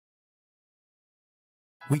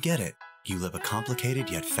We get it. You live a complicated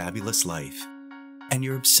yet fabulous life, and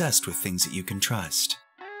you're obsessed with things that you can trust.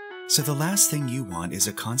 So the last thing you want is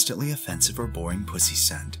a constantly offensive or boring pussy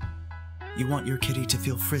scent. You want your kitty to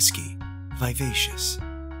feel frisky, vivacious,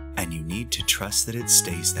 and you need to trust that it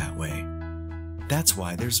stays that way. That's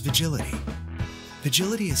why there's Vagility.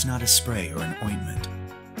 Vagility is not a spray or an ointment.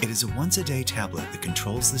 It is a once-a-day tablet that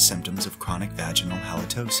controls the symptoms of chronic vaginal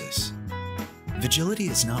halitosis. Vagility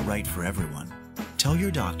is not right for everyone. Tell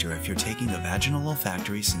your doctor if you're taking a vaginal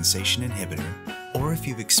olfactory sensation inhibitor or if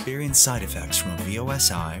you've experienced side effects from a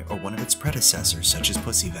VOSI or one of its predecessors such as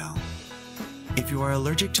Pussyval. If you are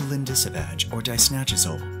allergic to Lindisavag or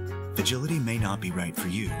Disnatrazole, Vagility may not be right for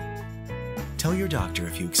you. Tell your doctor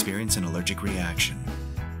if you experience an allergic reaction.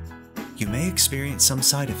 You may experience some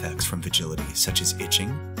side effects from Vagility such as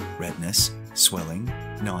itching, redness, swelling,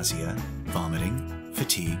 nausea, vomiting,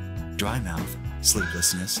 fatigue, dry mouth,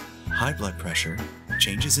 sleeplessness, high blood pressure,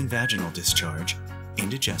 changes in vaginal discharge,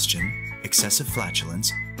 indigestion, excessive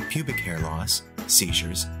flatulence, pubic hair loss,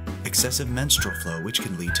 seizures, excessive menstrual flow which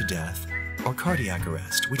can lead to death, or cardiac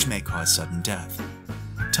arrest which may cause sudden death.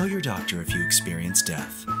 Tell your doctor if you experience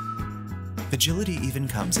death. Vagility even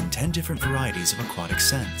comes in 10 different varieties of aquatic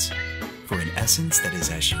scents, for an essence that is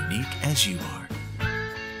as unique as you are.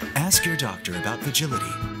 Ask your doctor about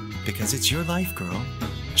Vagility, because it's your life, girl.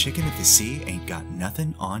 Chicken of the sea ain't got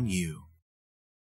nothing on you.